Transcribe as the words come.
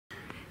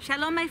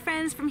Shalom, my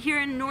friends, from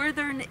here in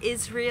northern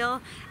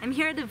Israel. I'm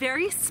here at a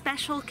very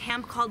special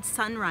camp called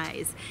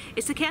Sunrise.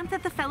 It's a camp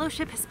that the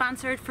fellowship has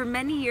sponsored for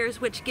many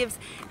years, which gives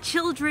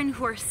children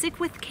who are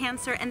sick with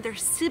cancer and their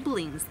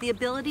siblings the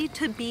ability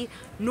to be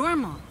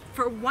normal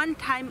for one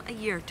time a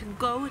year, to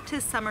go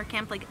to summer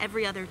camp like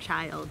every other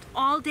child.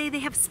 All day they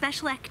have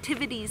special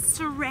activities,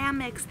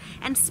 ceramics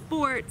and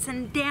sports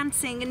and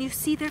dancing, and you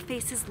see their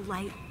faces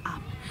light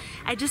up.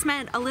 I just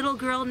met a little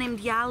girl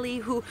named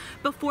Yael who,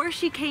 before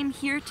she came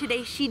here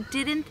today, she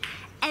didn't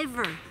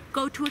ever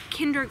go to a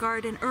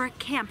kindergarten or a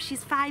camp.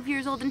 She's 5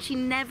 years old and she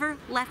never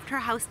left her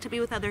house to be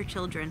with other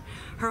children.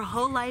 Her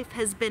whole life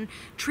has been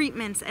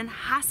treatments and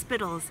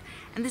hospitals,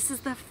 and this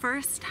is the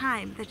first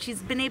time that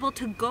she's been able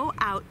to go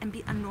out and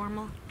be a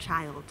normal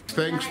child.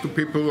 Thanks to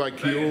people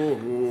like you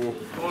who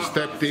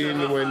stepped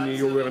in when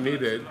you were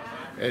needed,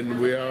 and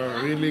we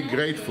are really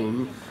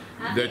grateful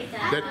that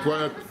that's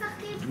what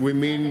we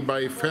mean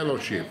by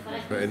fellowship,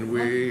 and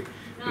we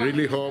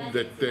really hope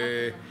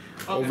that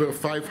over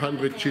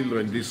 500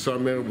 children this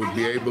summer would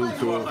be able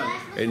to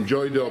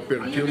enjoy the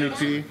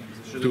opportunity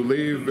to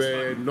live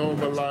a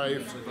normal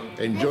life,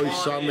 enjoy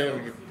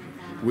summer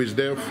with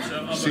their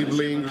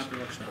siblings.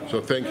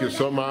 So thank you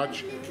so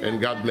much,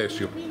 and God bless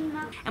you.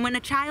 And when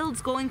a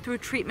child's going through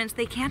treatments,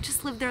 they can't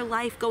just live their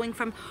life going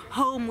from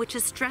home, which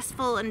is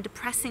stressful and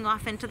depressing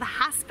often, to the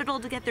hospital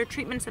to get their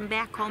treatments and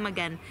back home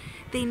again.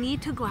 They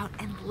need to go out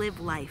and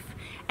live life.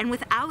 And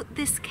without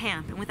this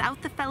camp, and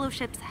without the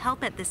fellowship's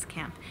help at this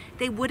camp,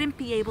 they wouldn't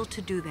be able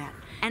to do that.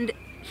 And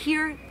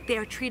here they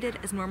are treated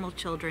as normal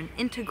children,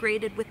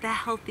 integrated with the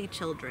healthy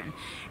children.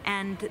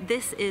 And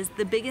this is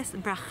the biggest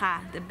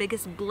bracha, the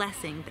biggest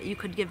blessing that you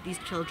could give these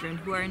children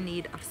who are in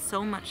need of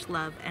so much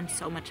love and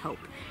so much hope.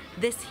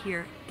 This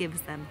here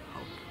gives them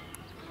hope.